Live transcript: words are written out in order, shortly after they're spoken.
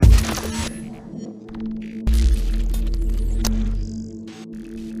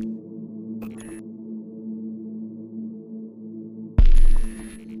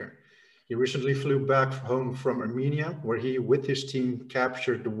recently flew back home from Armenia, where he, with his team,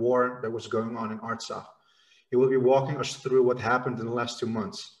 captured the war that was going on in Artsakh. He will be walking us through what happened in the last 2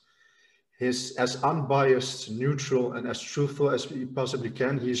 months. He's as unbiased, neutral, and as truthful as he possibly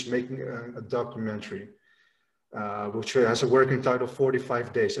can. He's making a documentary, which has a working title,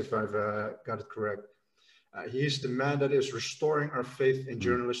 45 Days, if I've got it correct. He is the man that is restoring our faith in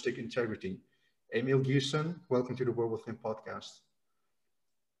journalistic integrity. Emil Gieson, welcome to the World Within podcast.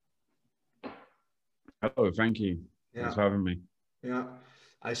 Hello, thank you. Thanks for having me. Yeah,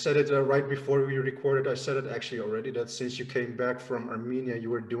 I said it right before we recorded. I said it actually already, that since you came back from Armenia,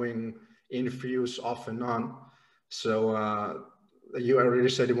 you were doing interviews off and on. So you already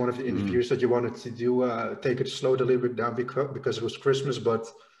said in one of the interviews that you wanted to do, take it slow a little bit down because it was Christmas, but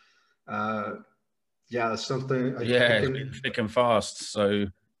yeah, something. It's been thick and fast. So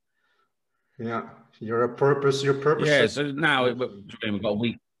yeah, your purpose. Yeah, so now we've got a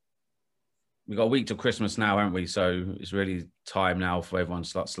week. We've got a week till Christmas now, haven't we? So it's really time now for everyone to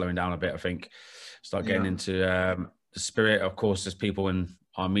start slowing down a bit, I think. Start getting into the spirit. Of course, there's people in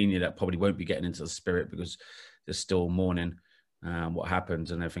Armenia that probably won't be getting into the spirit because they're still mourning what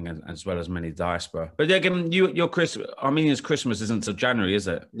happened and everything, as well as many diaspora. But again, Armenia's Christmas isn't until January, is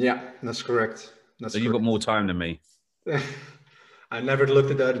it? Yeah, that's correct. So you've got more time than me. I never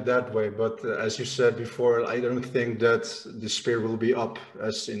looked at it that way, but as you said before, I don't think that the spirit will be up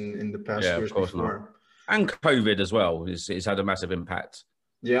as in the past years before. Not. And COVID as well, it's had a massive impact.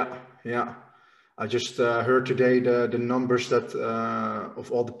 Yeah. I just heard today the numbers that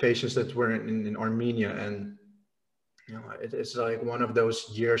of all the patients that were in Armenia, and it's like one of those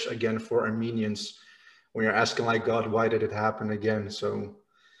years again for Armenians when you're asking like, God, why did it happen again? So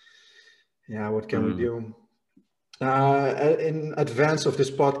yeah, what can we do? In advance of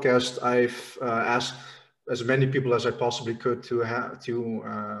this podcast, I've asked as many people as I possibly could to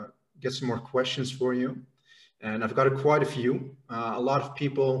get some more questions for you. And I've got quite a few. A lot of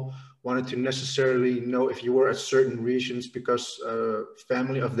people wanted to necessarily know if you were at certain regions because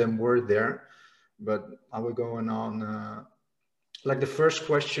family of them were there. But I will go on. Like the first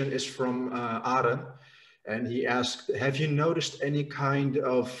question is from Aaron, and he asked, have you noticed any kind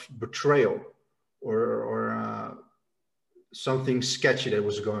of betrayal or something sketchy that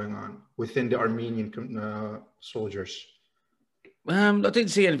was going on within the Armenian soldiers? I didn't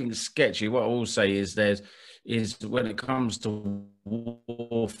see anything sketchy. What I will say is when it comes to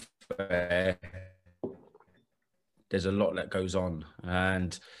warfare, there's a lot that goes on,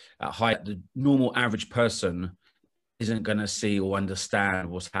 and at height, the normal average person isn't going to see or understand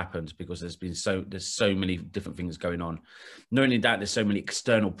what's happened because there's so many different things going on. Not only that, there's so many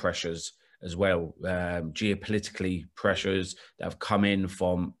external pressures as well, geopolitically pressures that have come in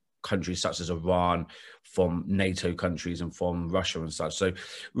from countries such as Iran, from NATO countries, and from Russia and such. So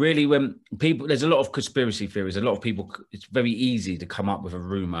really, when people, there's a lot of conspiracy theories, a lot of people, it's very easy to come up with a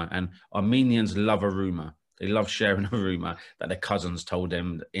rumor, and Armenians love a rumor. They love sharing a rumor that their cousins told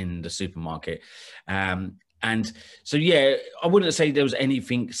them in the supermarket. And so, yeah, I wouldn't say there was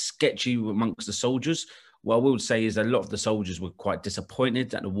anything sketchy amongst the soldiers. What I would say is that a lot of the soldiers were quite disappointed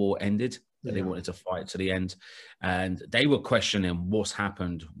that the war ended, that they wanted to fight to the end. And they were questioning what's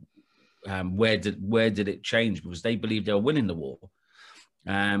happened. Where did it change? Because they believed they were winning the war.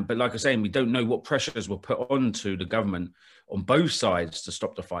 But like I was saying, we don't know what pressures were put onto the government on both sides to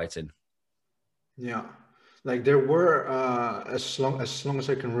stop the fighting. Yeah. Like there were, as long as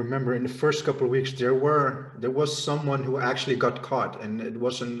I can remember, in the first couple of weeks, there was someone who actually got caught, and it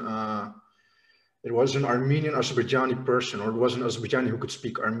was an Armenian Azerbaijani person, or it was an Azerbaijani who could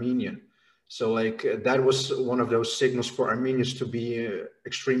speak Armenian. So like that was one of those signals for Armenians to be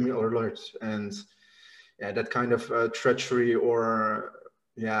extremely alert, and yeah, that kind of treachery or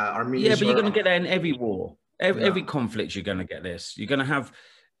Armenians. Yeah, but you're going to get that in every war, every conflict. You're going to get this. You're going to have.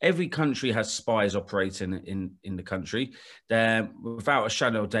 Every country has spies operating in the country. Without a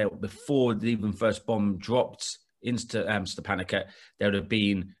shadow of doubt, before the even first bomb dropped into Stepanakert, there would have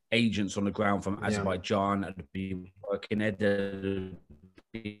been agents on the ground from Azerbaijan that would be working there. There would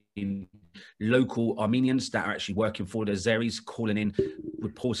have been local Armenians that are actually working for the Azeris, calling in,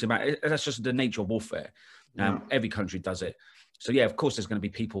 reporting about it. That's just the nature of warfare. Every country does it. So, yeah, of course, there's going to be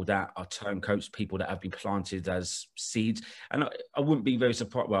people that are turncoats, people that have been planted as seeds. And I wouldn't be very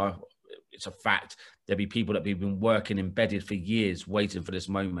surprised. Well, it's a fact. There'll be people that have been working embedded for years, waiting for this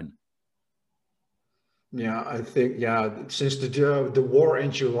moment. Yeah, I think, since the war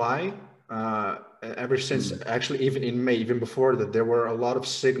in July, ever since actually even in May, even before that, there were a lot of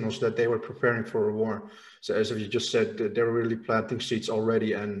signals that they were preparing for a war. So as you just said, they were really planting seeds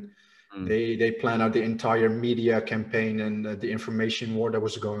already. And They planned out the entire media campaign and the information war that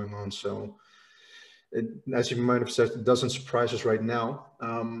was going on. So, as you might have said, it doesn't surprise us right now.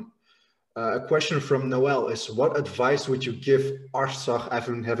 A question from Noel is: what advice would you give Artsakh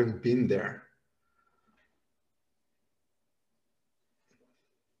having been there?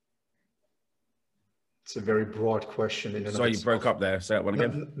 It's a very broad question. Sorry, you broke up there. Say that one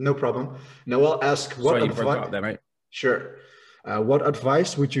again. No problem. Noel asks, what Sorry, you broke up there, mate. Sure. What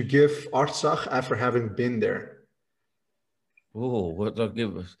advice would you give Artsakh after having been there? Oh, what would I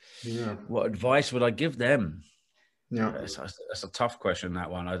give? Yeah. What advice would I give them? Yeah. That's a tough question, that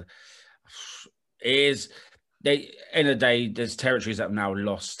one. In the day, there's territories that are now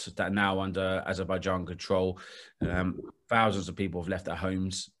lost, that are now under Azerbaijan control. Thousands of people have left their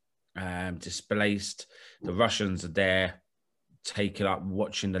homes, displaced. The Russians are there, taking up,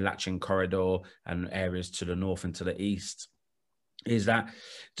 watching the Lachin corridor and areas to the north and to the east. Is that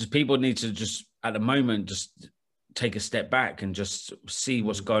just people need to just, at the moment, just take a step back and just see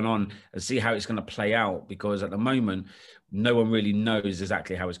what's going on and see how it's going to play out, because at the moment no one really knows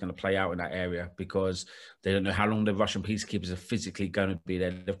exactly how it's going to play out in that area, because they don't know how long the Russian peacekeepers are physically going to be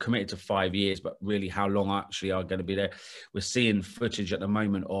there. They've committed to 5 years, but really how long actually are going to be there. We're seeing footage at the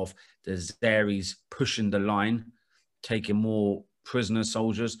moment of the Azeris pushing the line, taking more prisoner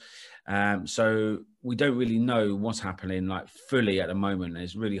soldiers. So we don't really know what's happening like fully at the moment.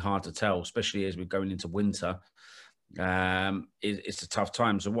 It's really hard to tell, especially as we're going into winter. It's a tough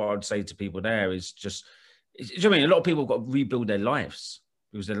time. So what I'd say to people there is just, I mean, a lot of people have got to rebuild their lives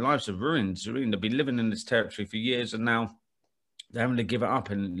because their lives are ruined. They've been living in this territory for years and now they're having to give it up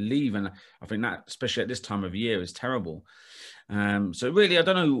and leave. And I think that, especially at this time of year, is terrible. So really, I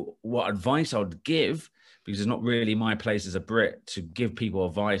don't know what advice I would give, because it's not really my place as a Brit to give people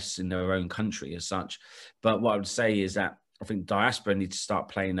advice in their own country as such. But what I would say is that I think diaspora needs to start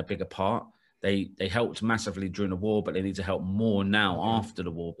playing a bigger part. They helped massively during the war, but they need to help more now after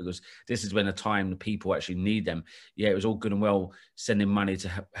the war, because this is when the time the people actually need them. Yeah, it was all good and well sending money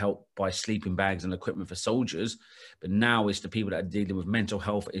to help buy sleeping bags and equipment for soldiers, but now it's the people that are dealing with mental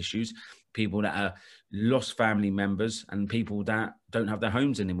health issues, people that are lost family members, and people that don't have their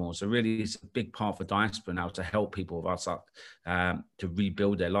homes anymore. So really, it's a big part for diaspora now to help people of Artsakh to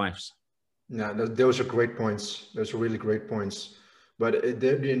rebuild their lives. Yeah, those are great points. Those are really great points. But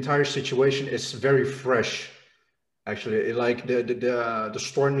the entire situation is very fresh, actually. Like the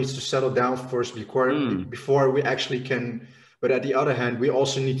storm needs to settle down first before we actually can. But at the other hand, we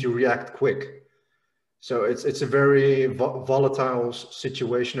also need to react quick. So it's a very volatile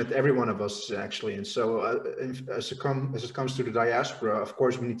situation at every one of us actually. And so as it comes to the diaspora, of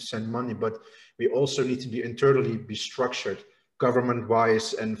course we need to send money, but we also need to be internally be structured,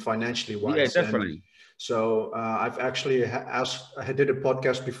 government-wise and financially wise. Yeah, definitely. And so I've actually I did a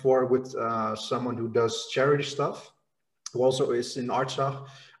podcast before with someone who does charity stuff, who also is in Artsakh,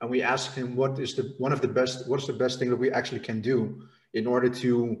 and we asked him what is the best thing that we actually can do in order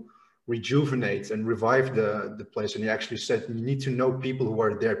to rejuvenate and revive the place. And he actually said you need to know people who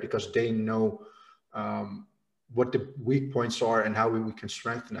are there, because they know what the weak points are and how we can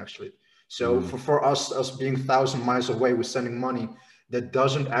strengthen actually. So for us being 1,000 miles away with sending money, that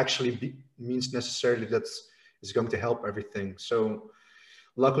doesn't actually means necessarily that it's going to help everything. So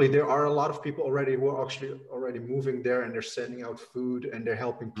luckily there are a lot of people already who are actually already moving there, and they're sending out food and they're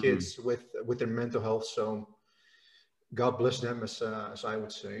helping kids with their mental health. So God bless them, as I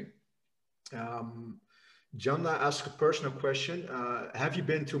would say. Jonna asked a personal question. Have you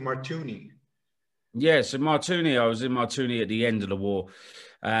been to Martuni? Yeah, so Martuni, I was in Martuni at the end of the war.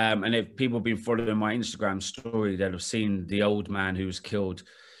 And if people have been following my Instagram story, they'll have seen the old man who was killed,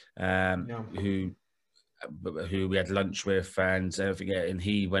 who we had lunch with, and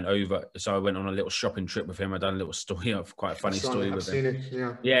he went over. So I went on a little shopping trip with him. I done a little story, quite a funny story with him. I've seen it,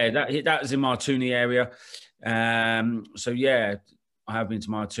 yeah. That was in Martuni area. So yeah, I have been to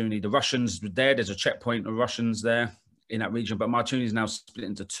Martuni. The Russians were there. There's a checkpoint of Russians there in that region, but Martuni is now split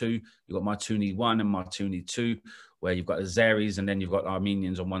into two. You've got Martuni 1 and Martuni 2, where you've got Azeris and then you've got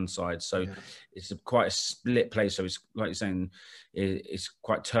Armenians on one side. So it's quite a split place. So it's like you're saying, it's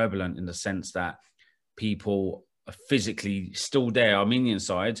quite turbulent in the sense that people are physically still there, Armenian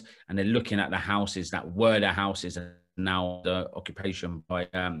side, and they're looking at the houses that were their houses and now the occupation by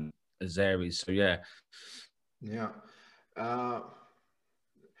Azeris. So yeah.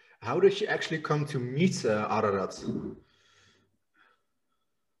 How did she actually come to meet Ararat?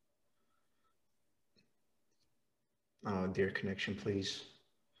 Oh, dear connection, please.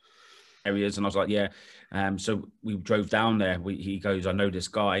 areas. And I was like, yeah. So we drove down there. He goes, I know this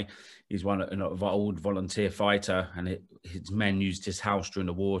guy. He's an old volunteer fighter, and his men used his house during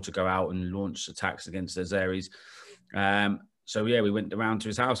the war to go out and launch attacks against the Azeris. So yeah, we went around to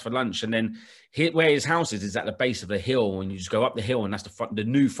his house for lunch, and then where his house is at the base of the hill, and you just go up the hill, and that's the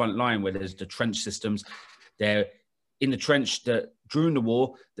new front line where there's the trench systems. They're in the trench that during the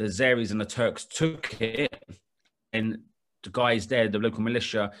war, the Azeris and the Turks took it, and the guys there, the local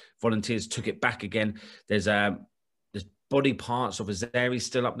militia volunteers, took it back again. There's body parts of Azeris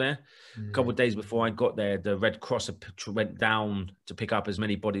still up there. A couple of days before I got there, the Red Cross went down to pick up as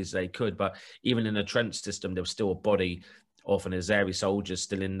many bodies as they could. But even in the trench system, there was still a body of an Azeri soldier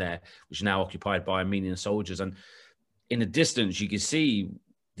still in there, which is now occupied by Armenian soldiers. And in the distance, you can see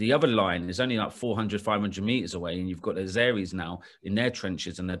the other line is only like 400, 500 meters away. And you've got the Azeris now in their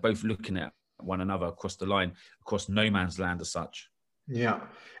trenches, and they're both looking at one another across the line, across no man's land as such. Yeah,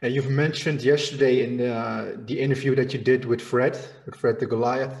 and you've mentioned yesterday in the interview that you did with Fred the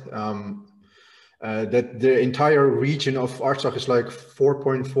Goliath, that the entire region of Artsakh is like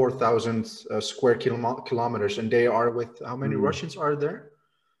 4.4 thousand square kilometers, and they are with how many Russians are there?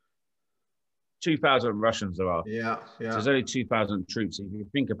 2,000 Russians there are. Yeah. So there's only 2,000 troops. If you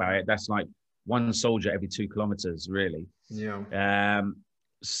think about it, that's like one soldier every 2 kilometers, really. Yeah.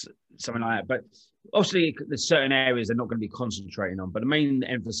 Something like that. But obviously, there's certain areas they're not going to be concentrating on. But the main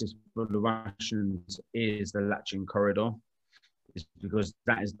emphasis for the Russians is the Lachin corridor, is because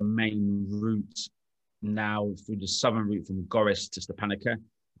that is the main route now through the southern route from Goris to Stepanakert.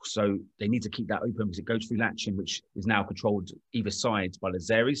 So they need to keep that open because it goes through Lachin, which is now controlled either side by the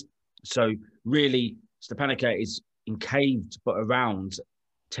Azeris. So really, Stepanakert is encaved but around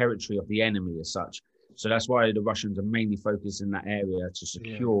territory of the enemy as such. So that's why the Russians are mainly focused in that area to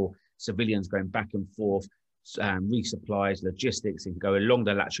secure civilians going back and forth, resupplies, logistics, and go along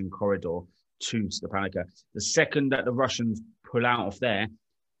the Lachin corridor to Stepanakert. The second that the Russians pull out of there,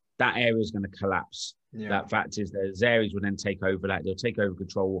 that area is going to collapse. Yeah. That fact is the Azeris will then take over that. They'll take over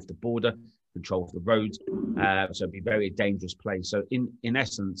control of the border, control of the roads. So it'd be a very dangerous place. So in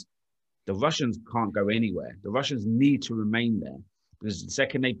essence, the Russians can't go anywhere. The Russians need to remain there because the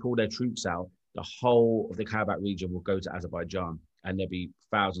second they pull their troops out, the whole of the Karabakh region will go to Azerbaijan, and there'll be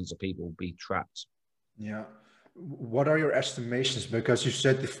thousands of people will be trapped. Yeah. What are your estimations? Because you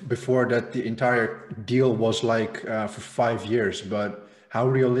said before that the entire deal was like for 5 years, but how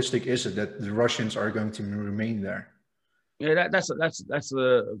realistic is it that the Russians are going to remain there? Yeah, that's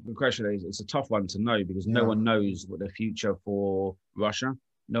the question. It's a tough one to know because no one knows what the future for Russia.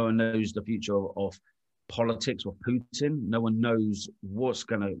 No one knows the future of politics or Putin. No one knows what's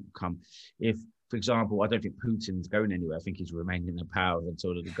going to come. If, for example, I don't think Putin's going anywhere. I think he's remaining in power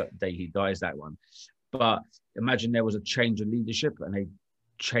until the day he dies, that one. But imagine there was a change of leadership and they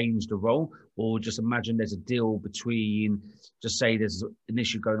changed the role, or just imagine there's a deal between, just say there's an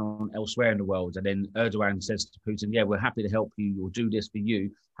issue going on elsewhere in the world, and then Erdogan says to Putin, yeah, we're happy to help you, we'll do this for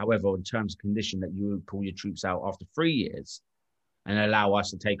you. However, in terms of condition that you pull your troops out after 3 years and allow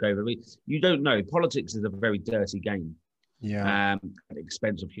us to take over. You don't know. Politics is a very dirty game. Yeah. At the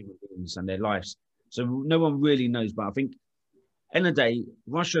expense of human beings and their lives. So no one really knows, but I think end of the day,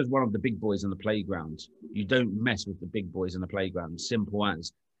 Russia is one of the big boys on the playground. You don't mess with the big boys on the playground, simple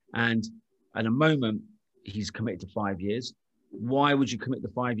as. And at the moment, he's committed to 5 years. Why would you commit to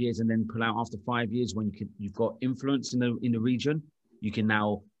 5 years and then pull out after 5 years when you've got influence in the region? You can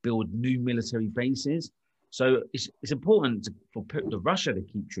now build new military bases. So it's important for Russia to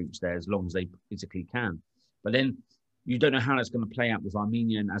keep troops there as long as they physically can. But then you don't know how that's going to play out with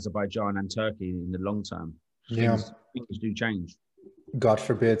Armenia and Azerbaijan and Turkey in the long term. Things do change. God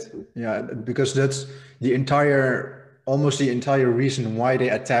forbid. Yeah, because that's almost the entire reason why they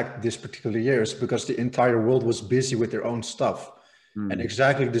attacked this particular year is because the entire world was busy with their own stuff. And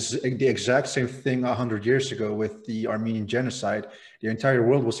exactly the exact same thing 100 years ago with the Armenian genocide. The entire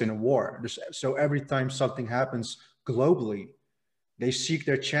world was in a war. So every time something happens globally, they seek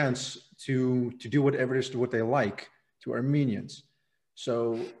their chance to do whatever it is what they like to Armenians.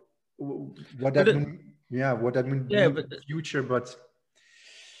 So what that means in the future, but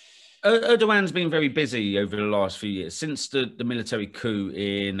Erdogan's been very busy over the last few years since the military coup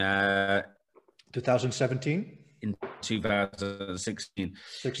in 2017. In 2016,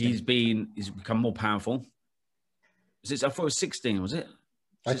 he's become more powerful. I thought it was 16, was it?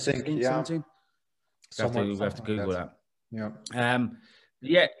 I think, 16, yeah. 17? We have to Google that.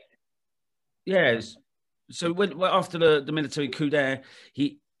 Yeah. Yeah. So after the military coup there,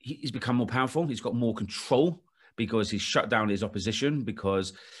 he's become more powerful. He's got more control because he's shut down his opposition,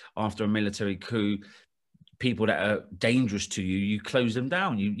 because after a military coup, people that are dangerous to you, you close them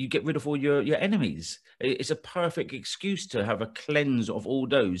down. You get rid of all your enemies. It's a perfect excuse to have a cleanse of all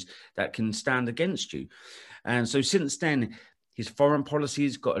those that can stand against you. And so since then, his foreign policy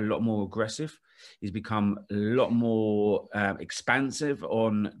has got a lot more aggressive. He's become a lot more expansive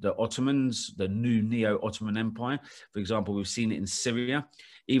on the Ottomans, the new Neo-Ottoman Empire. For example, we've seen it in Syria.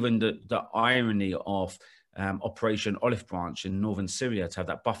 Even the irony of Operation Olive Branch in northern Syria, to have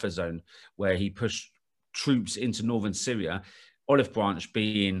that buffer zone where he pushed troops into northern Syria, Olive Branch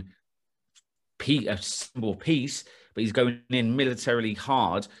being a symbol of peace, but he's going in militarily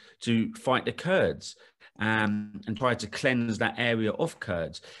hard to fight the Kurds and try to cleanse that area of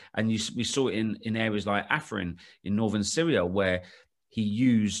Kurds. And we saw it in areas like Afrin in northern Syria, where he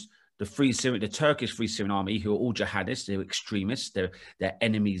used the Turkish Free Syrian Army, who are all jihadists, they're extremists, they're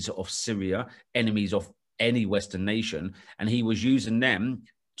enemies of Syria, enemies of any Western nation, and he was using them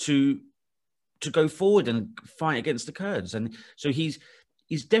to go forward and fight against the Kurds. And so he's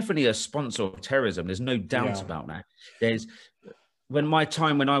definitely a sponsor of terrorism. There's no doubt about that. When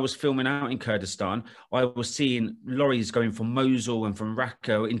I was filming out in Kurdistan, I was seeing lorries going from Mosul and from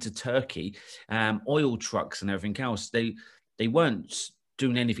Raqqa into Turkey, oil trucks and everything else. They weren't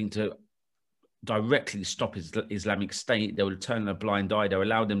doing anything to directly stop Islamic State. They were turning a blind eye. They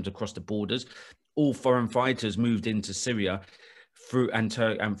allowed them to cross the borders. All foreign fighters moved into Syria through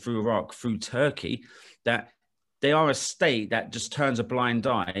Iraq, through Turkey. That they are a state that just turns a blind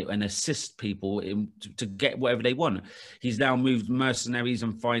eye and assists people to get whatever they want. He's now moved mercenaries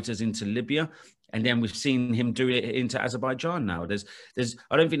and fighters into Libya, and then we've seen him do it into Azerbaijan now.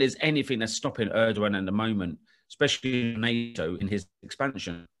 I don't think there's anything that's stopping Erdogan at the moment, especially NATO, in his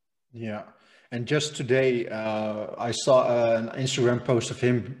expansion. Yeah. And just today, I saw an Instagram post of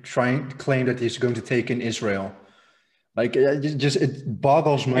him trying to claim that he's going to take in Israel. Like, it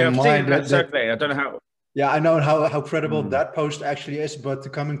boggles my mind. I don't know how. Yeah, I know how credible that post actually is,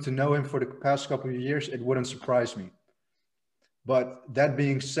 but coming to know him for the past couple of years, it wouldn't surprise me. But that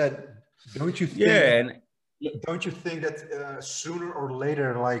being said, don't you think? Don't you think that sooner or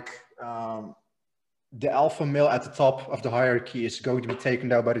later, like the alpha male at the top of the hierarchy is going to be taken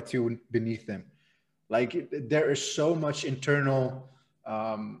down by the two beneath them? Like, there is so much internal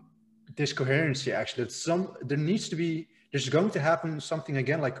discoherency actually that there's going to happen something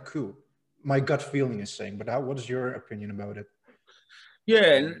again, like a coup. My gut feeling is saying, but what is your opinion about it?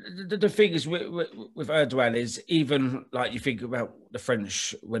 Yeah, the thing is with Erdogan is, even like you think about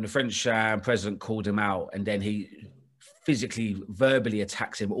when the French president called him out, and then he physically, verbally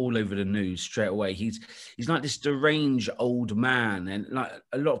attacks him all over the news straight away. He's like this deranged old man, and like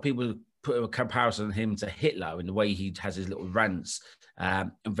a lot of people put a comparison of him to Hitler in the way he has his little rants,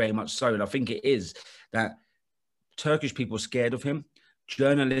 and very much so. And I think it is that Turkish people are scared of him.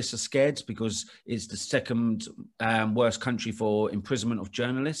 Journalists are scared because it's the second worst country for imprisonment of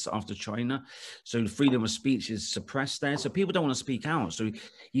journalists after China. So the freedom of speech is suppressed there. So people don't want to speak out. So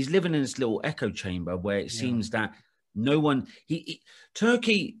he's living in this little echo chamber where it seems that no one...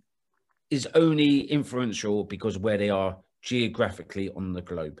 Turkey is only influential because of where they are geographically on the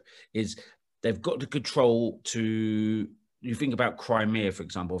globe. They've got the control to... You think about Crimea, for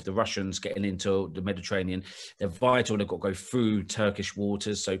example, if the Russians getting into the Mediterranean, they're vital. They've got to go through Turkish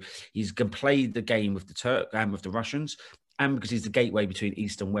waters. So he's can play the game with the Russians, and because he's the gateway between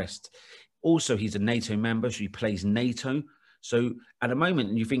East and West. Also, he's a NATO member, so he plays NATO. So at the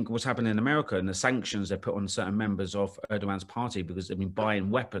moment, you think what's happening in America and the sanctions they put on certain members of Erdogan's party because they've been buying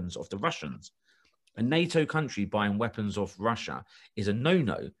weapons of the Russians. A NATO country buying weapons of Russia is a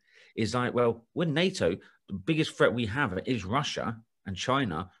no-no. It's like, well, we're NATO. The biggest threat we have is Russia and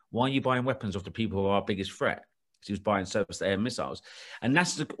China. Why are you buying weapons of the people who are our biggest threat? Because he was buying surface-to-air missiles. And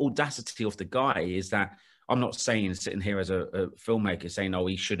that's the audacity of the guy, is that I'm not saying, sitting here as a filmmaker, saying, oh,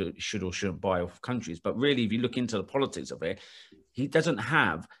 he should or shouldn't buy off countries. But really, if you look into the politics of it, he doesn't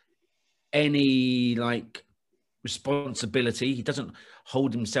have any, like, responsibility. He doesn't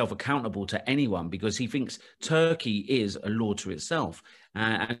hold himself accountable to anyone because he thinks Turkey is a law to itself.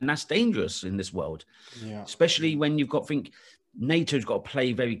 And that's dangerous in this world, especially when you've got, NATO's got to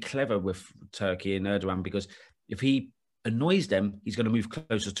play very clever with Turkey and Erdogan, because if he annoys them, he's going to move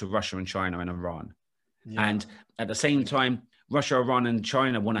closer to Russia and China and Iran. Yeah. And at the same time, Russia, Iran and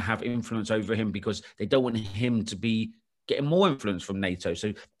China want to have influence over him because they don't want him to be getting more influence from NATO.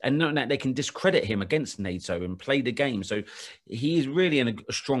 So, and knowing that they can discredit him against NATO and play the game. So he is really in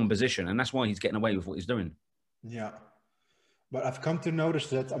a strong position, and that's why he's getting away with what he's doing. Yeah. But I've come to notice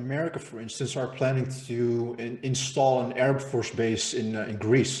that America, for instance, are planning to install an Air Force base in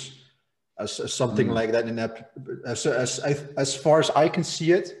Greece, as something like that. As far as I can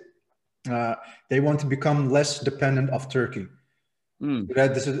see it, They want to become less dependent of Turkey. Mm.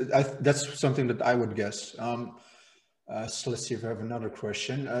 That's something that I would guess. So let's see if I have another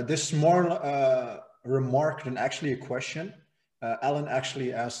question. This is more a remark than actually a question. Alan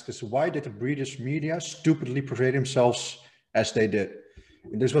actually asked us, why did the British media stupidly portray themselves as they did?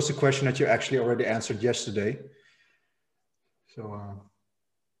 And this was a question that you actually already answered yesterday. So,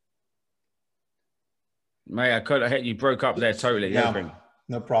 Mate, I could have hit you, broke up there totally. Yeah,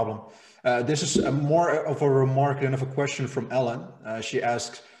 no problem. This is more of a remark than of a question from Ellen. She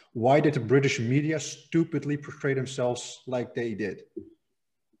asks, why did the British media stupidly portray themselves like they did?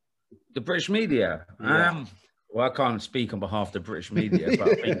 The British media? Yeah. Well, I can't speak on behalf of the British media, but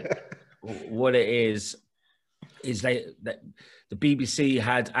I think what it is that the BBC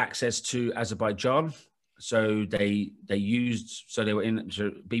had access to Azerbaijan. So they were in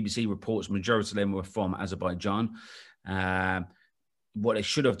BBC reports, majority of them were from Azerbaijan. What they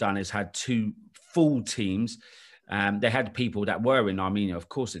should have done is had two full teams. They had people that were in Armenia, of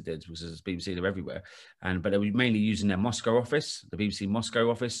course it did, because it's BBC, they're everywhere. But they were mainly using their Moscow office, the BBC Moscow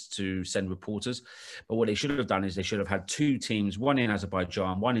office, to send reporters. But what they should have done is they should have had two teams, one in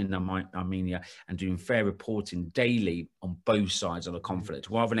Azerbaijan, one in Armenia, and doing fair reporting daily on both sides of the conflict,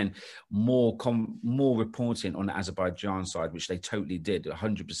 rather than more reporting on the Azerbaijan side, which they totally did,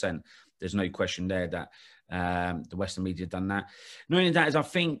 100%. There's no question there that the Western media done that. Not only that, is I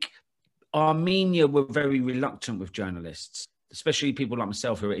think Armenia were very reluctant with journalists, especially people like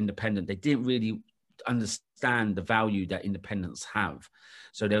myself who are independent. They didn't really understand the value that independents have.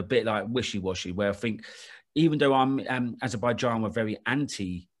 So they're a bit like wishy-washy, where I think even though Azerbaijan were very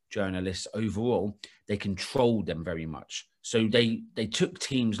anti-journalists overall, they controlled them very much. So they took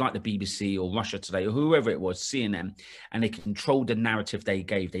teams like the BBC or Russia Today or whoever it was, CNN, and they controlled the narrative they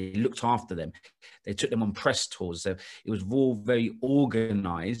gave. They looked after them. They took them on press tours. So it was all very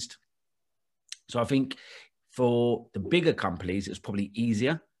organized. So I think for the bigger companies, it's probably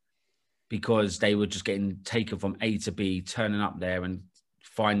easier because they were just getting taken from A to B, turning up there and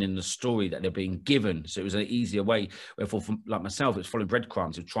finding the story that they're being given. So it was an easier way. Wherefore, like myself, it's following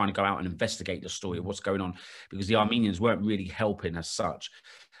breadcrumbs of trying to go out and investigate the story of what's going on, because the Armenians weren't really helping as such.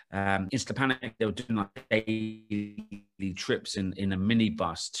 In Stepanakert, they were doing like daily trips in a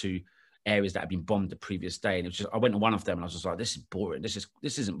minibus to areas that had been bombed the previous day. And it was just, I went to one of them and I was just like, this is boring. This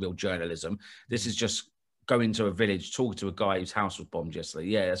isn't real journalism. This is just going to a village, talking to a guy whose house was bombed yesterday.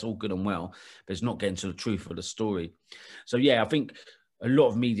 Yeah, that's all good and well, but it's not getting to the truth of the story. So yeah, I think a lot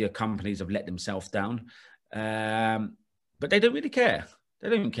of media companies have let themselves down, but they don't really care. They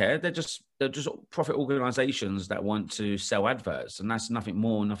don't care. They're just profit organisations that want to sell adverts, and that's nothing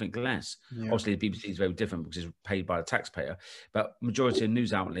more, nothing less. Yeah. Obviously, the BBC is very different because it's paid by the taxpayer, but majority of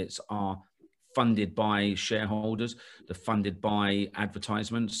news outlets are funded by shareholders. They're funded by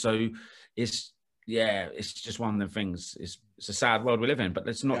advertisements. So it's just one of the things. It's a sad world we live in, but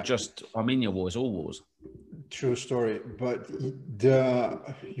it's not just Armenia war, it's all wars. True story. But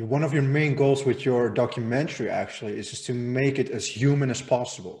one of your main goals with your documentary actually is just to make it as human as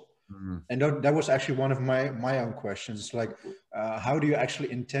possible. Mm-hmm. And that was actually one of my own questions. It's like, how do you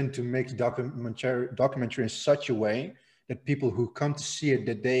actually intend to make the documentary in such a way that people who come to see it,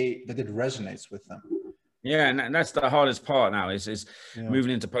 that it resonates with them? Yeah, and that's the hardest part now is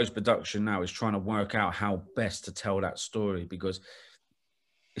moving into post-production now, is trying to work out how best to tell that story, because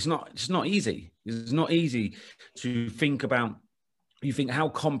it's not easy. It's not easy to think about. You think how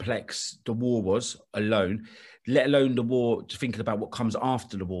complex the war was alone, let alone the war, to thinking about what comes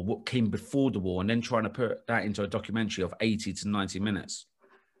after the war, what came before the war, and then trying to put that into a documentary of 80 to 90 minutes.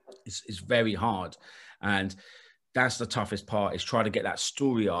 It's very hard. And that's the toughest part, is try to get that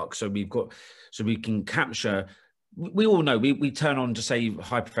story arc. So we can capture, we all know, we turn on, to say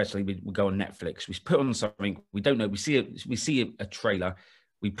hypothetically, we go on Netflix, we put on something, we don't know, we see a trailer,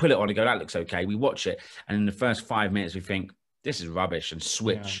 we put it on and go, that looks okay. We watch it. And in the first 5 minutes, we think, this is rubbish, and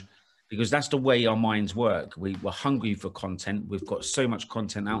switch. Because that's the way our minds work. We're hungry for content. We've got so much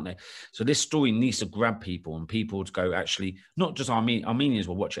content out there. So this story needs to grab people, and people to go, actually, not just Armenians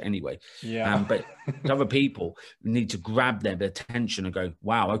will watch it anyway. But other people need to grab their attention and go,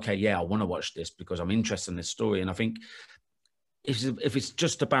 wow, okay, yeah, I want to watch this because I'm interested in this story. And I think if it's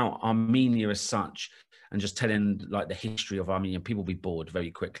just about Armenia as such, and just telling like the history of Armenia, people will be bored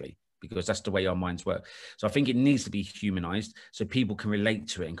very quickly, because that's the way our minds work. So I think it needs to be humanized so people can relate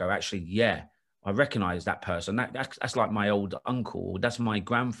to it and go, actually, yeah, I recognize that person. That's like my old uncle, or that's my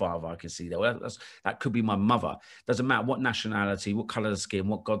grandfather. I can see that. That could be my mother. Doesn't matter what nationality, what color of skin,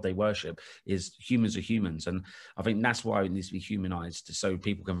 what God they worship, is humans are humans. And I think that's why it needs to be humanized, so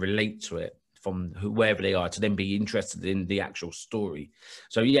people can relate to it from whoever they are to then be interested in the actual story.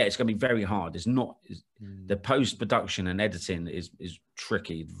 So yeah, it's going to be very hard. The post-production and editing is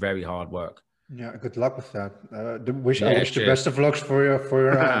tricky, very hard work. Yeah, good luck with that. I Yeah, wish the best of luck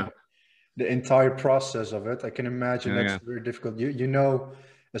for the entire process of it. I can imagine that's very difficult. You know,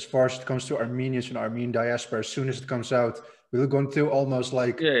 as far as it comes to Armenians and Armenian diaspora, as soon as it comes out, we're going to almost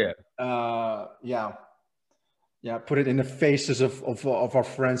like put it in the faces of our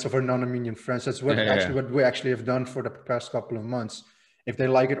friends, of our non-Armenian friends. That's what what we actually have done for the past couple of months. If they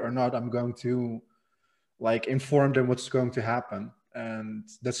like it or not, I'm going to like inform them what's going to happen. And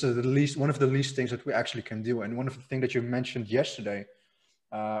that's one of the least things that we actually can do. And one of the things that you mentioned yesterday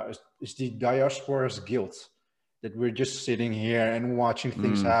is the diaspora's guilt, that we're just sitting here and watching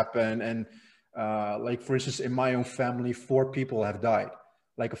things happen. And like, for instance, in my own family, 4 people have died,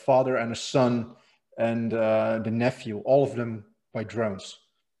 like a father and a son and the nephew, all of them by drones.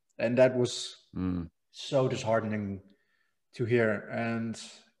 And that was so disheartening to hear. And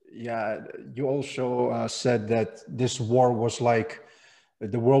yeah, you also said that this war was like,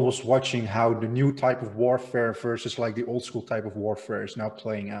 the world was watching how the new type of warfare versus like the old school type of warfare is now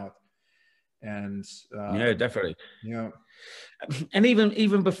playing out. And yeah, definitely. Yeah. And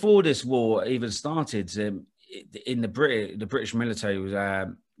even before this war even started, in the British military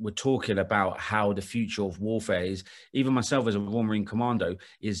were talking about how the future of warfare is. Even myself as a Royal Marine Commando,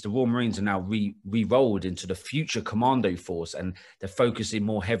 is the Royal Marines are now re-rolled into the future commando force, and they're focusing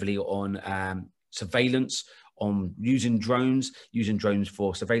more heavily on surveillance, on using drones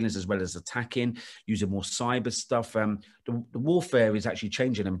for surveillance as well as attacking, using more cyber stuff. The warfare is actually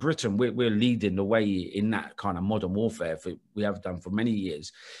changing. In Britain, we're leading the way in that kind of modern warfare. We have done for many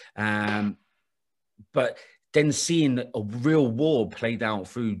years. But then seeing a real war played out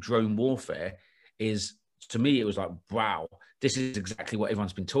through drone warfare is, to me, it was like, wow, this is exactly what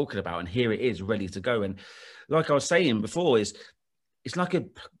everyone's been talking about. And here it is, ready to go. And like I was saying before, it's like a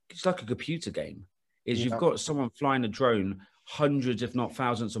computer game. You've got someone flying a drone hundreds, if not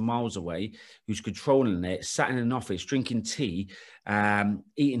thousands of miles away, who's controlling it, sat in an office, drinking tea,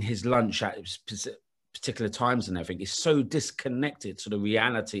 eating his lunch at particular times and everything. Is so disconnected to the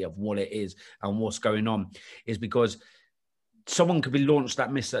reality of what it is and what's going on, is because someone could be launched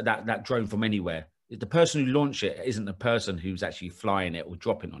that drone from anywhere. The person who launched it isn't the person who's actually flying it or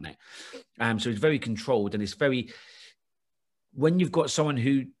dropping on it. So it's very controlled, and it's very, when you've got someone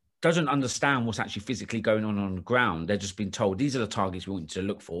who doesn't understand what's actually physically going on the ground, they're just being told, these are the targets we want you to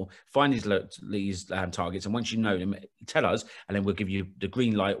look for, find these targets, and once you know them, tell us, and then we'll give you the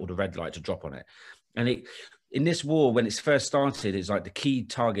green light or the red light to drop on it. And in this war, when it's first started, it's like the key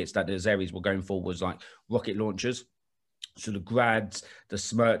targets that the Azeris were going for was like rocket launchers. So the Grads, the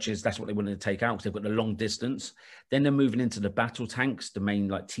Smerches, that's what they wanted to take out because they've got the long distance. Then they're moving into the battle tanks, the main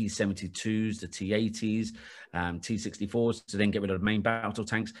like T-72s, the T-80s, T-64s, to then get rid of the main battle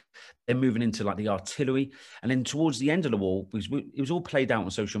tanks. They're moving into like the artillery. And then towards the end of the war, it was all played out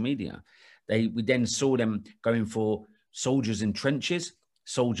on social media. We then saw them going for soldiers in trenches,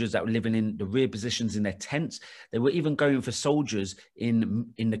 soldiers that were living in the rear positions in their tents. They were even going for soldiers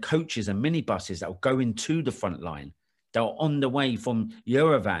in the coaches and minibuses that were going to the front line. They were on the way from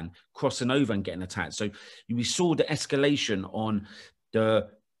Yerevan, crossing over and getting attacked. So we saw the escalation on the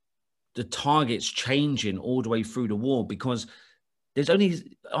targets changing all the way through the war, because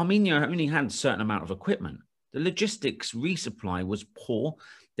Armenia only had a certain amount of equipment. The logistics resupply was poor.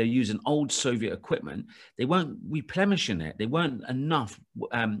 They're using old Soviet equipment. They weren't replenishing it. There weren't enough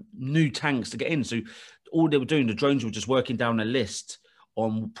new tanks to get in. So all they were doing, the drones were just working down a list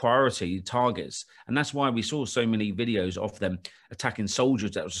on priority targets. And that's why we saw so many videos of them attacking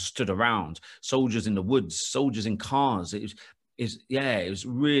soldiers that stood around, soldiers in the woods, soldiers in cars. It was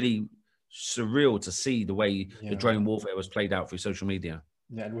really surreal to see the way the drone warfare was played out through social media.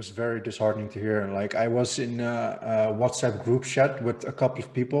 Yeah, it was very disheartening to hear. Like, I was in a WhatsApp group chat with a couple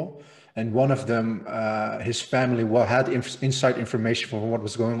of people, and one of them, his family had inside information for what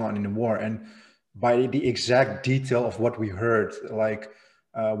was going on in the war. And by the exact detail of what we heard, like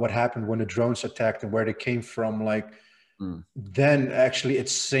what happened when the drones attacked and where they came from, then actually it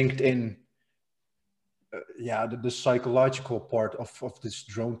synced in, the psychological part of this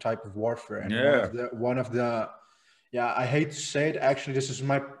drone type of warfare. And one of the I hate to say it, actually, this is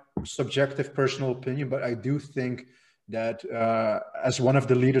my subjective personal opinion, but I do think that as one of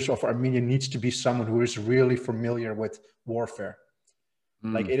the leaders of Armenia needs to be someone who is really familiar with warfare.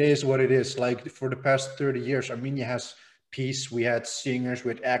 Like, it is what it is. Like, for the past 30 years, Armenia has peace. We had singers, we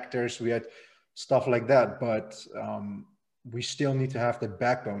had actors, we had stuff like that. But we still need to have that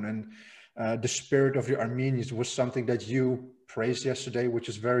backbone. And the spirit of the Armenians was something that you praised yesterday, which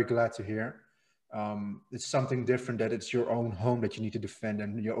is very glad to hear. it's something different, that it's your own home that you need to defend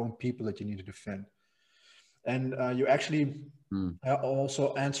and your own people that you need to defend. And you actually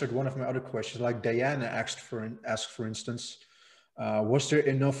also answered one of my other questions. Like Diana asked, for instance, was there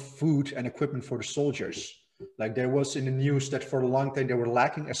enough food and equipment for the soldiers? Like there was in the news that for a long time they were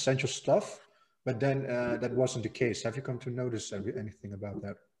lacking essential stuff, but then that wasn't the case. Have you come to notice anything about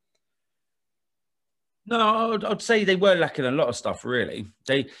that? No, I'd say they were lacking a lot of stuff, really.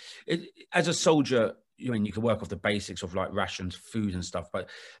 As a soldier, you can work off the basics of like rations, food and stuff, but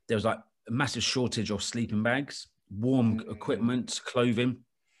there was like a massive shortage of sleeping bags, warm equipment, clothing.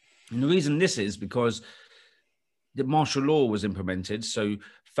 And the reason this is because the martial law was implemented. So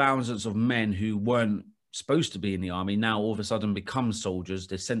thousands of men who weren't supposed to be in the army now all of a sudden become soldiers.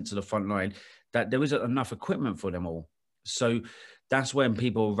 They're sent to the front line, that there isn't enough equipment for them all. So that's when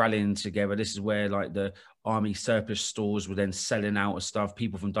people are rallying together. This is where like the army surplus stores were then selling out of stuff.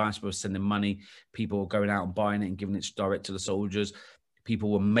 People from diaspora were sending money. People were going out and buying it and giving it direct to the soldiers.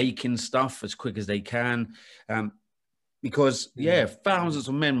 People were making stuff as quick as they can. Because, thousands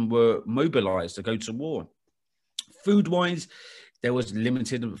of men were mobilized to go to war. Food-wise, there was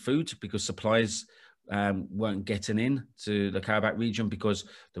limited food because supplies weren't getting in to the Karabakh region because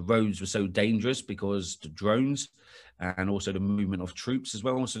the roads were so dangerous, because the drones and also the movement of troops as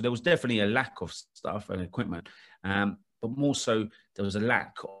well. So there was definitely a lack of stuff and equipment, but more so there was a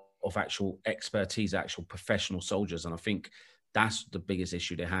lack of actual expertise, actual professional soldiers. And I think that's the biggest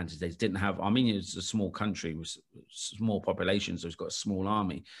issue they had, is they didn't have, Armenia is a small country with small population, so it's got a small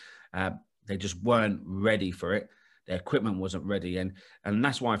army. They just weren't ready for it. Their equipment wasn't ready. And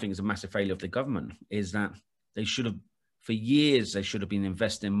that's why I think it's a massive failure of the government, is that they should have, for years, they should have been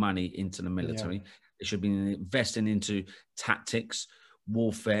investing money into the military. Yeah. They should have been investing into tactics,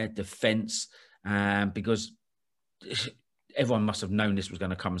 warfare, defense, because everyone must have known this was going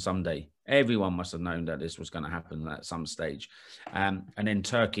to come someday. Everyone must have known that this was going to happen at some stage. And then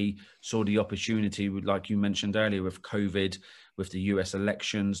Turkey saw the opportunity, like you mentioned earlier, with COVID, with the US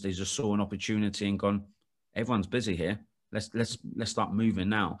elections. They just saw an opportunity and gone, everyone's busy here. Let's start moving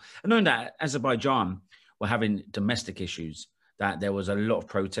now. And knowing that Azerbaijan were having domestic issues, that there was a lot of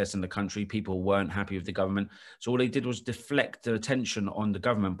protests in the country, people weren't happy with the government. So all they did was deflect the attention on the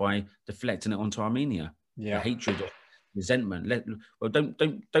government by deflecting it onto Armenia. Yeah. The hatred, resentment.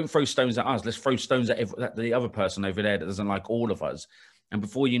 Don't throw stones at us. Let's throw stones at the other person over there that doesn't like all of us. And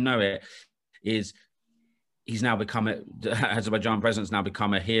before you know it, he's now become the Azerbaijan president's now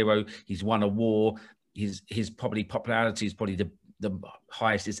become a hero. He's won a war. His popularity is probably the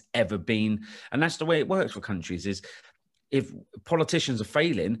highest it's ever been. And that's the way it works for countries, is if politicians are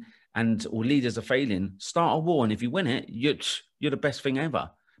failing or leaders are failing, start a war. And if you win it, you're the best thing ever,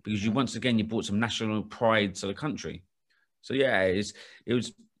 because you brought some national pride to the country. So yeah, it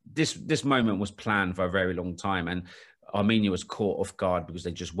was this moment was planned for a very long time, and Armenia was caught off guard because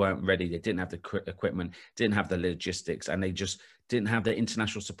they just weren't ready. They didn't have the equipment, didn't have the logistics, and they just didn't have the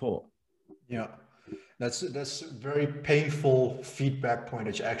international support. Yeah. That's a very painful feedback point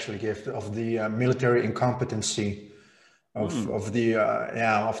that you actually give of the military incompetency of the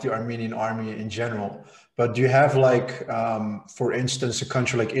Armenian army in general. But do you have, like, for instance, a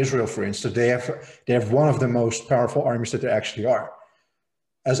country like Israel, for instance, they have one of the most powerful armies that there actually are,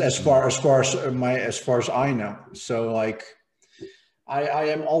 as far as I know. So like, I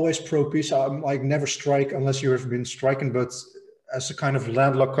am always pro peace. I'm like, never strike unless you have been striking. But as a kind of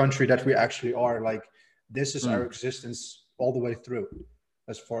landlocked country that we actually are, like, this is our existence all the way through,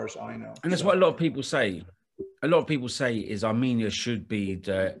 as far as I know. And that's what a lot of people say. A lot of people say is Armenia should be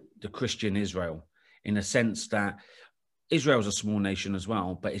the Christian Israel, in a sense that Israel's a small nation as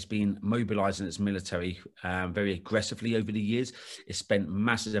well, but it's been mobilizing its military very aggressively over the years. It's spent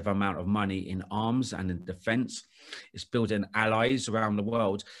massive amount of money in arms and in defense. It's building allies around the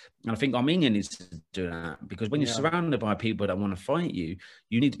world. And I think Armenia needs to do that, because when you're surrounded by people that want to fight you,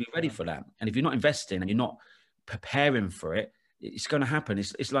 you need to be ready for that. And if you're not investing and you're not preparing for it, it's going to happen.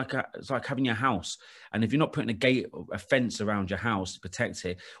 It's like having your house. And if you're not putting a fence around your house to protect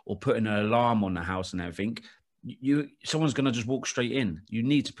it, or putting an alarm on the house and everything, someone's going to just walk straight in. You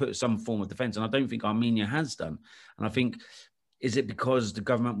need to put some form of defense. And I don't think Armenia has done. And I think, is it because the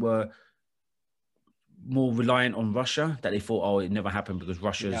government were more reliant on Russia, that they thought, oh, it never happened because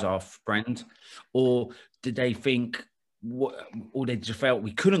Russia's our friend? Or did they think, or they just felt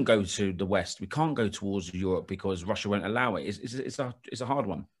we couldn't go to the West, we can't go towards Europe because Russia won't allow it? It's a hard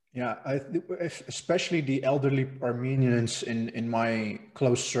one. Yeah, especially the elderly Armenians in my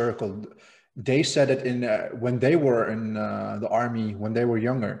close circle, they said it when they were in the army, when they were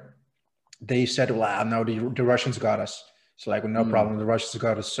younger, they said, well, no, the Russians got us. It's like, no problem, the Russians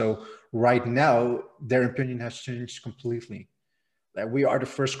got us. So right now, their opinion has changed completely. Like, we are the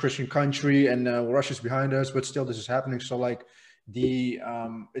first Christian country, and Russia's behind us, but still this is happening. So like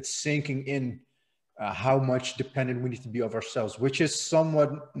it's sinking in how much dependent we need to be of ourselves, which is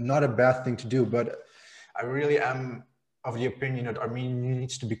somewhat not a bad thing to do. But I really am of the opinion that Armenia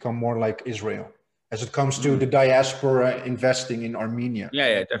needs to become more like Israel as it comes to the diaspora investing in Armenia.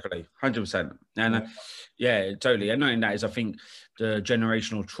 Yeah, definitely, 100%. And yeah, totally. And knowing that is, I think, the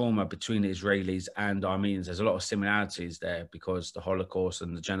generational trauma between the Israelis and Armenians, there's a lot of similarities there because the Holocaust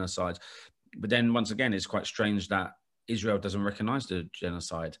and the genocide. But then once again, it's quite strange that Israel doesn't recognize the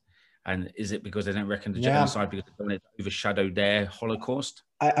genocide. And is it because they don't reckon the genocide because they don't overshadow their Holocaust?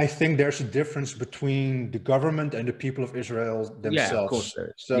 I think there's a difference between the government and the people of Israel themselves. Yeah, of course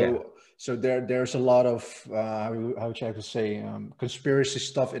there is. So there's a lot of how would you say conspiracy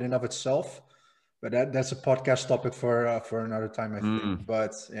stuff in and of itself, but that's a podcast topic for another time, I think.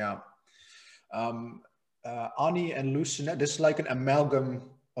 But yeah, Ani and Lucina, this is like an amalgam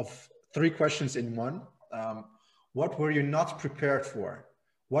of 3 questions in one. What were you not prepared for?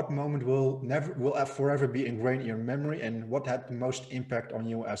 What moment will forever be ingrained in your memory, and what had the most impact on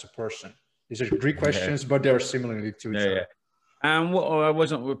you as a person? These are Greek questions, but they're similarly to each other. And what I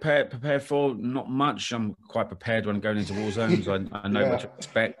wasn't prepared for, not much. I'm quite prepared when going into war zones. I know what to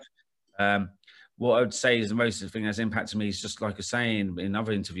expect. What I would say is the most thing that's impacted me is just like I was saying in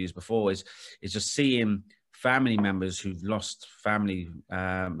other interviews before is just seeing family members who've lost family,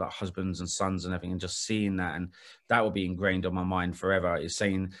 like husbands and sons and everything, and just seeing that, and that will be ingrained on my mind forever. Is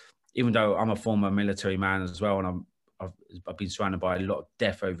saying, even though I'm a former military man as well, and I've been surrounded by a lot of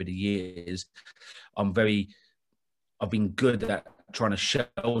death over the years, I've been good at trying to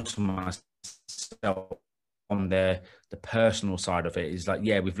shelter myself on the personal side of it. Is like,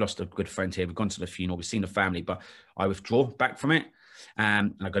 yeah, we've lost a good friend here. We've gone to the funeral. We've seen the family, but I withdraw back from it.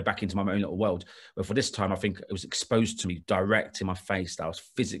 And I go back into my own little world. But for this time, I think it was exposed to me direct in my face that I was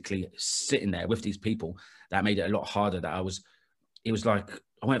physically sitting there with these people. That made it a lot harder. It was like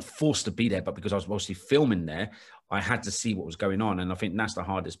I weren't forced to be there, but because I was mostly filming there, I had to see what was going on. And I think that's the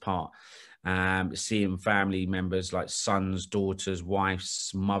hardest part. Seeing family members like sons, daughters,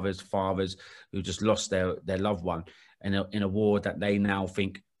 wives, mothers, fathers who just lost their loved one in a war that they now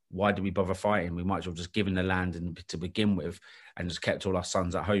think, why do we bother fighting? We might as well just given the land to begin with and just kept all our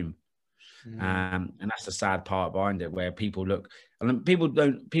sons at home. And that's the sad part behind it, where people look, and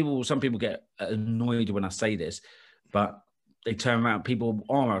some people get annoyed when I say this, but they turn around, people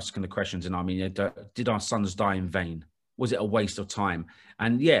are asking the questions in Armenia, did our sons die in vain? Was it a waste of time?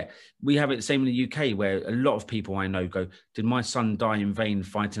 And yeah, we have it the same in the UK, where a lot of people I know go, did my son die in vain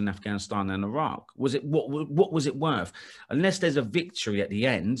fighting in Afghanistan and Iraq? Was it, what was it worth? Unless there's a victory at the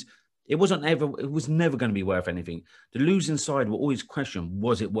end, it was never going to be worth anything. The losing side will always question,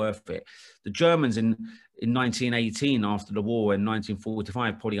 was it worth it? The Germans in 1918, after the war in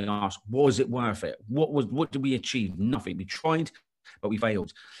 1945, probably asked, was it worth it? What did we achieve? Nothing. We tried, but we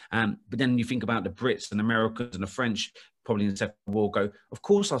failed. But then you think about the Brits and Americans and the French, probably in the Second World War, go, of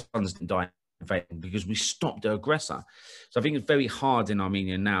course our sons didn't die in vain because we stopped the aggressor. So I think it's very hard in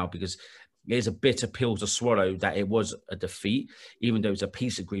Armenia now, because it's a bitter pill to swallow that it was a defeat, even though it's a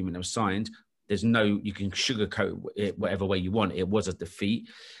peace agreement that was signed. You can sugarcoat it whatever way you want. It was a defeat.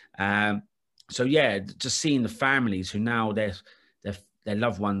 So yeah, just seeing the families who now their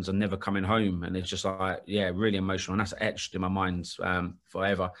loved ones are never coming home, and it's just like, yeah, really emotional, and that's etched in my mind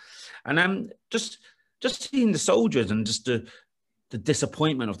forever. And just seeing the soldiers and just the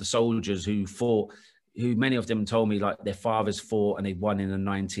disappointment of the soldiers who fought, who many of them told me like their fathers fought and they won in the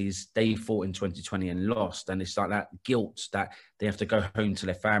 90s. They fought in 2020 and lost. And it's like that guilt that they have to go home to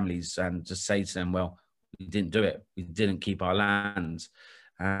their families and just say to them, well, we didn't do it. We didn't keep our lands.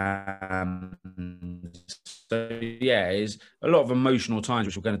 So yeah, it's a lot of emotional times,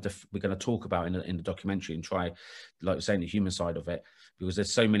 which we're going to talk about in the documentary, and try, like you're saying, the human side of it, because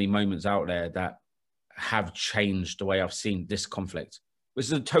there's so many moments out there that have changed the way I've seen this conflict, which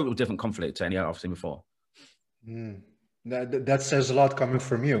is a total different conflict to any other I've seen before. That says a lot coming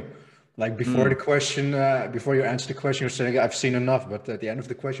from you. Like before the question, before you answer the question, you're saying I've seen enough, but at the end of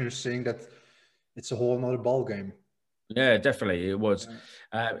the question, you're saying that it's a whole another ball game. Yeah, definitely it was.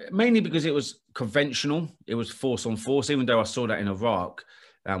 Mainly because it was conventional. It was force on force, even though I saw that in Iraq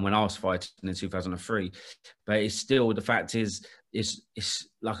when I was fighting in 2003. But it's still, the fact is, it's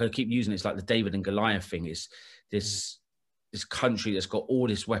like I keep using it, it's like the David and Goliath thing. It's this country that's got all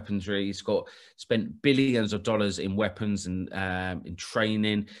this weaponry. It's got spent billions of dollars in weapons and in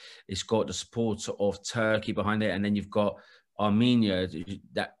training. It's got the support of Turkey behind it. And then you've got Armenia,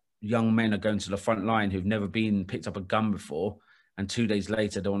 that young men are going to the front line who've never picked up a gun before, and 2 days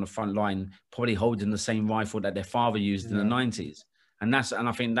later they're on the front line, probably holding the same rifle that their father used in the 90s. And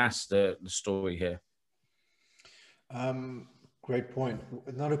I think that's the story here. Great point.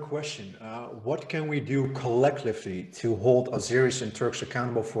 Another question. What can we do collectively to hold Azeris and Turks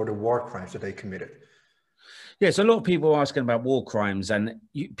accountable for the war crimes that they committed? Yeah, so a lot of people are asking about war crimes, and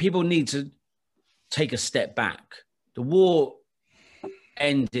people need to take a step back. The war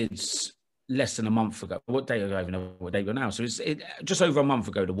ended less than a month ago. What day ago? I don't even know what day ago now. So it's just over a month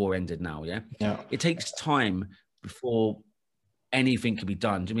ago, the war ended now, yeah? It takes time before anything can be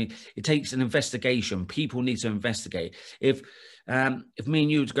done. I mean, it takes an investigation. People need to investigate. If me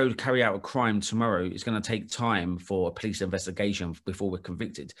and you to go to carry out a crime tomorrow, it's going to take time for a police investigation before we're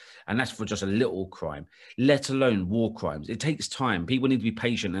convicted. And that's for just a little crime, let alone war crimes. It takes time. People need to be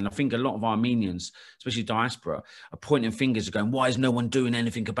patient. And I think a lot of Armenians, especially diaspora, are pointing fingers and going, why is no one doing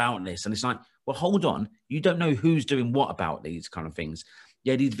anything about this? And it's like, well, hold on. You don't know who's doing what about these kind of things.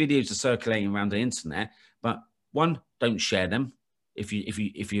 Yeah, these videos are circulating around the internet, but one, don't share them. If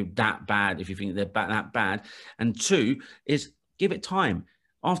you're that bad, if you think they're that bad, and two is give it time.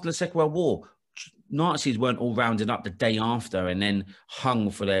 After the Second World War, Nazis weren't all rounded up the day after and then hung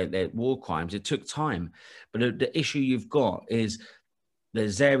for their war crimes. It took time, but the issue you've got is the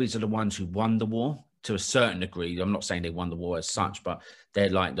Azeris are the ones who won the war to a certain degree. I'm not saying they won the war as such, but they're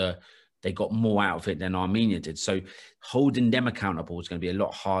like they got more out of it than Armenia did. So holding them accountable is going to be a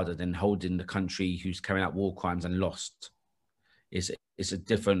lot harder than holding the country who's carrying out war crimes and lost. It's a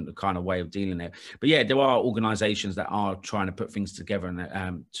different kind of way of dealing it. But yeah, there are organizations that are trying to put things together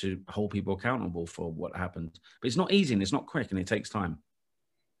and to hold people accountable for what happened. But it's not easy and it's not quick and it takes time.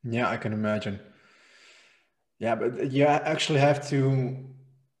 Yeah, I can imagine. Yeah, but you actually have to,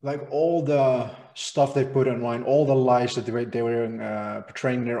 like, all the stuff they put online, all the lies that they were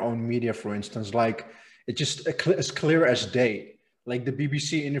portraying in their own media, for instance, like it's just as clear as day. Like the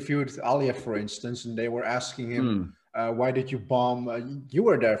BBC interviewed Aliyev, for instance, and they were asking him, why did you bomb? You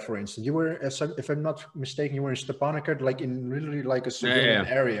were there, for instance. You were, if I'm not mistaken, you were in Stepanakert, like in literally like a civilian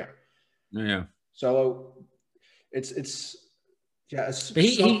area. Yeah. So it's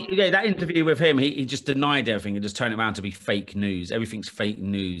that interview with him, he just denied everything and just turned it around to be fake news. Everything's fake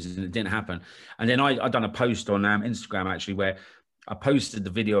news, and it didn't happen. And then I done a post on Instagram actually where I posted the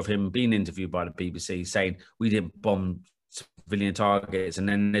video of him being interviewed by the BBC saying we didn't bomb civilian targets, and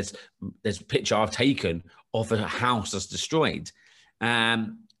then there's a picture I've taken of a house that's destroyed.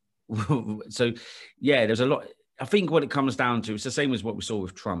 So yeah, there's a lot. I think what it comes down to, it's the same as what we saw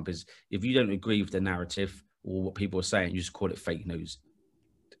with Trump, is if you don't agree with the narrative or what people are saying, you just call it fake news.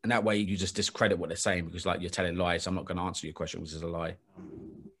 And that way you just discredit what they're saying because like you're telling lies. I'm not going to answer your question, which is a lie.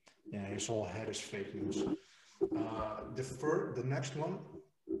 Yeah, his whole head is fake news. The next one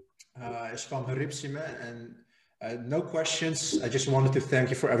is from Haripsime, and no questions. I just wanted to thank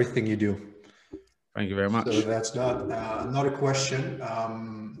you for everything you do. Thank you very much. So that's not another question.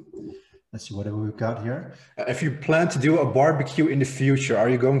 Let's see what we've got here. If you plan to do a barbecue in the future, are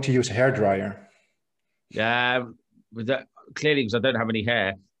you going to use a hairdryer? Yeah, clearly because I don't have any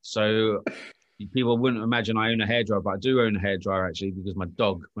hair. So people wouldn't imagine I own a hairdryer, but I do own a hairdryer actually because my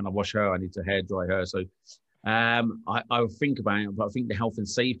dog, when I wash her, I need to hairdry her. So I would think about it, but I think the health and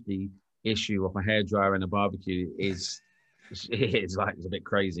safety issue of a hairdryer and a barbecue is a bit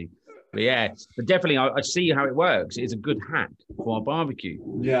crazy. But yeah, but definitely I see how it works. It's a good hack for a barbecue.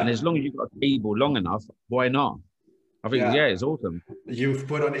 Yeah. And as long as you've got a table long enough, why not? I think, yeah, it's awesome. You've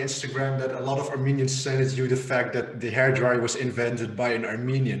put on Instagram that a lot of Armenians sent it you the fact that the hairdryer was invented by an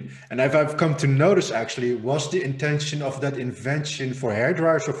Armenian. And I've come to notice, actually, was the intention of that invention for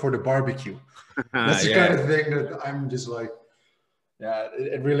hairdryers or for the barbecue? That's the kind of thing that I'm just like, yeah,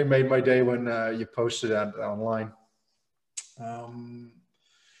 it really made my day when you posted that online.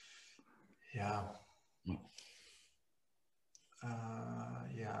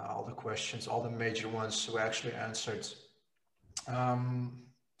 All the questions, all the major ones we actually answered.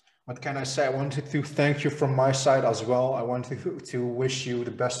 What can I say? I wanted to thank you from my side as well. I wanted to wish you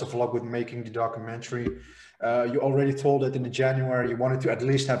the best of luck with making the documentary. You already told that in January you wanted to at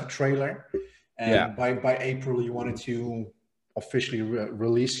least have a trailer, and by April you wanted to officially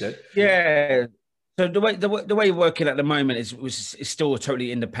release it. Yeah. So the way we're working at the moment is still a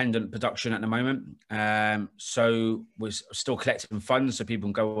totally independent production at the moment. So we're still collecting funds, so people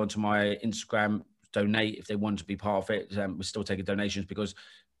can go onto my Instagram, donate if they want to be part of it. We're still taking donations because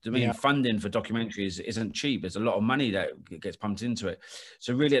funding for documentaries isn't cheap. There's a lot of money that gets pumped into it.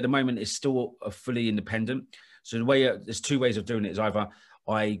 So really at the moment it's still a fully independent. So there's two ways of doing it. Is either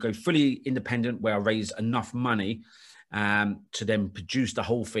I go fully independent where I raise enough money to then produce the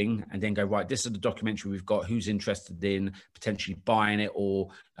whole thing and then go, right, this is the documentary we've got, who's interested in potentially buying it or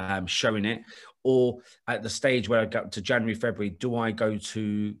showing it? Or at the stage where I got to January, February, do I go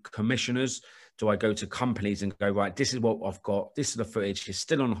to commissioners? Do I go to companies and go, right, this is what I've got. This is the footage. It's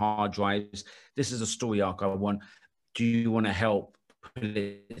still on hard drives. This is a story arc I want. Do you want to help put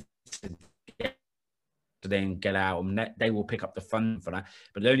it to then get out? And they will pick up the fund for that.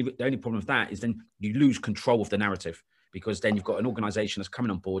 But the only problem with that is then you lose control of the narrative, because then you've got an organization that's coming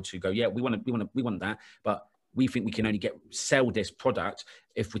on board to go, yeah, we want that, but we think we can only sell this product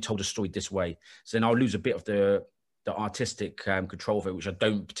if we told a story this way. So then I'll lose a bit of the artistic control of it, which I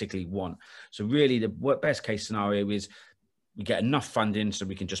don't particularly want. So really the best case scenario is we get enough funding so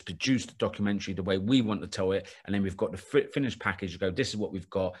we can just produce the documentary the way we want to tell it. And then we've got the finished package to go, this is what we've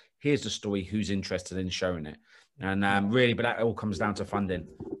got. Here's the story. Who's interested in showing it? And really, but that all comes down to funding.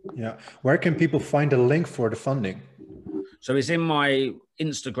 Yeah. Where can people find a link for the funding? So it's in my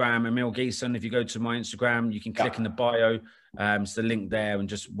Instagram, Emil Geeson. If you go to my Instagram, you can click in the bio. It's the link there, and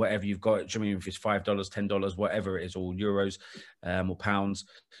just whatever you've got. I mean, if it's $5, $10, whatever it is, or euros or pounds.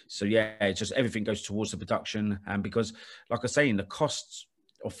 So yeah, it's just everything goes towards the production. And because, like I was saying, the costs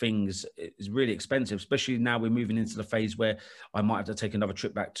of things is really expensive, especially now we're moving into the phase where I might have to take another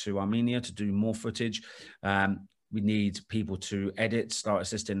trip back to Armenia to do more footage. We need people to start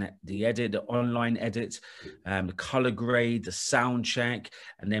assisting the edit, the online edit, the color grade, the sound check,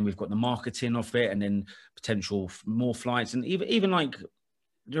 and then we've got the marketing of it, and then potential more flights, and even like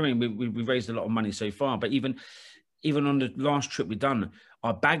during we raised a lot of money so far, but even on the last trip we've done,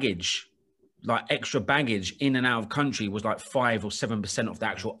 our baggage, like extra baggage in and out of country, was like 5 or 7% of the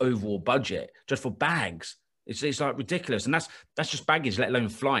actual overall budget just for bags. It's like ridiculous, and that's just baggage, let alone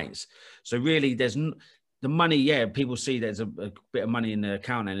flights. So really, there's the money, yeah, people see there's a bit of money in the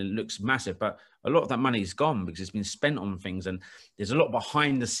account and it looks massive, but a lot of that money is gone because it's been spent on things. And there's a lot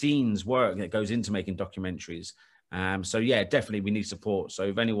behind the scenes work that goes into making documentaries. So yeah, definitely we need support. So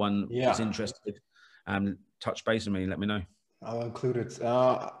if anyone is interested, touch base with me, let me know. I'll include it.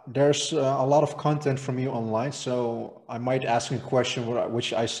 There's a lot of content from you online, so I might ask a question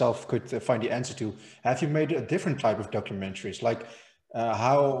which I self could find the answer to. Have you made a different type of documentaries? Like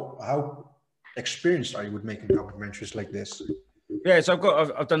how experienced are you with making documentaries like this? Yeah,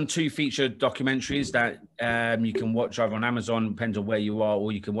 so I've done 2 featured documentaries that you can watch either on Amazon, depends on where you are,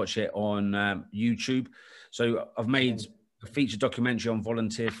 or you can watch it on YouTube. So I've made a featured documentary on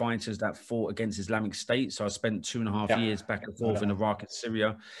volunteer fighters that fought against Islamic State. So I spent 2.5 years back and forth in Iraq and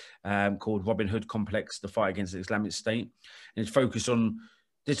Syria, called Robin Hood Complex: The Fight Against the Islamic State. And it's focused on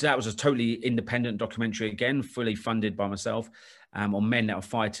that was a totally independent documentary, again, fully funded by myself, on men that are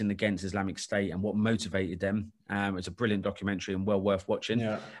fighting against Islamic State and what motivated them. It's a brilliant documentary and well worth watching.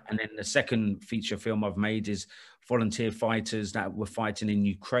 Yeah. And then the second feature film I've made is volunteer fighters that were fighting in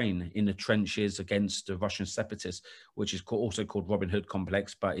Ukraine in the trenches against the Russian separatists, which is also called Robin Hood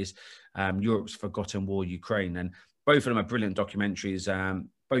Complex, but is Europe's Forgotten War, Ukraine. And both of them are brilliant documentaries,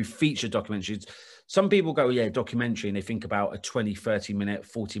 both featured documentaries. Some people go, yeah, documentary, and they think about a 20, 30 minute,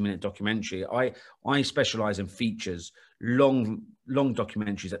 40-minute documentary. I specialize in features, long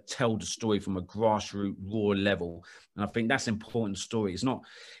documentaries that tell the story from a grassroots, raw level. And I think that's an important story. It's not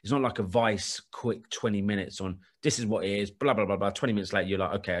like a Vice quick 20 minutes on this is what it is, blah, blah, blah, blah. 20 minutes later, you're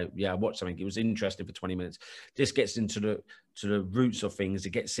like, okay, yeah, I watched something. It was interesting for 20 minutes. This gets into the roots of things. It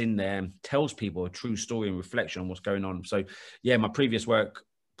gets in there and tells people a true story and reflection on what's going on. So yeah, my previous work,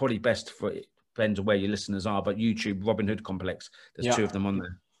 probably best for it, depends on where your listeners are, but YouTube, Robin Hood Complex, there's 2 of them on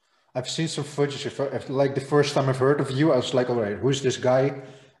there. I've seen some footage. If like the first time I've heard of you, I was like, all right, who's this guy?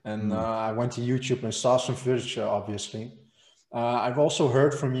 And I went to YouTube and saw some footage, obviously. I've also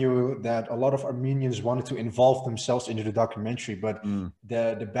heard from you that a lot of Armenians wanted to involve themselves into the documentary, but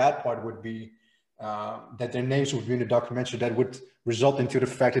the bad part would be that their names would be in the documentary. That would result into the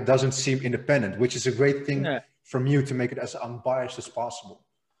fact it doesn't seem independent, which is a great thing from you to make it as unbiased as possible.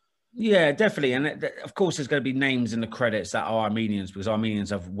 Yeah, definitely. And of course, there's going to be names in the credits that are Armenians, because Armenians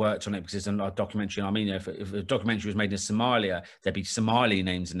have worked on it, because it's a documentary in Armenia. If a documentary was made in Somalia, there'd be Somali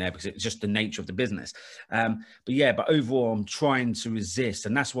names in there because it's just the nature of the business. But overall, I'm trying to resist.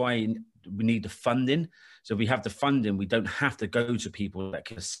 And that's why we need the funding. So if we have the funding, we don't have to go to people that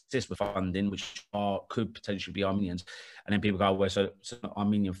can assist with funding, which could potentially be Armenians. And then people go, well, so it's an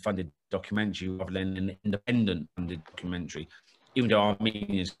Armenian funded documentary rather than an independent funded documentary. Even though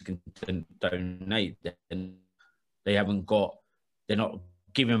Armenians can donate, then they're not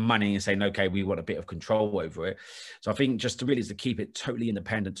giving money and saying, okay, we want a bit of control over it. So I think just to really is to keep it totally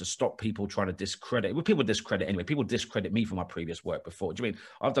independent, to stop people trying to discredit. Well, people discredit anyway. People discredit me for my previous work before. Do you mean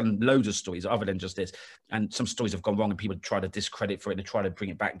I've done loads of stories other than just this, and some stories have gone wrong and people try to discredit for it and try to bring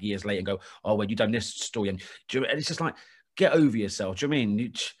it back years later and go, oh, well, you've done this story. And it's just like, get over yourself. Do you know what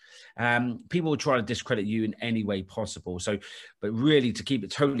I mean? People will try to discredit you in any way possible. So, but really to keep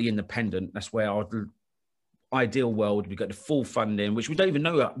it totally independent, that's where I'd ideal world, we've got the full funding, which we don't even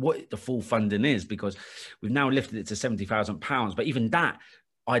know what the full funding is, because we've now lifted it to £70,000. But even that,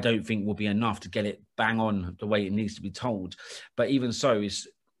 I don't think will be enough to get it bang on the way it needs to be told. But even so, it's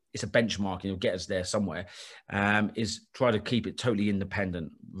a benchmark, and it'll get us there somewhere. Is try to keep it totally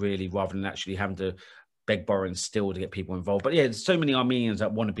independent, really, rather than actually having to beg, borrow, and steal to get people involved. But yeah, there's so many Armenians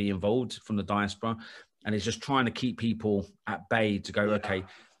that want to be involved from the diaspora, and it's just trying to keep people at bay to go, okay,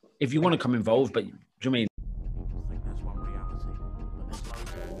 if you want to come involved, but do you know what I mean?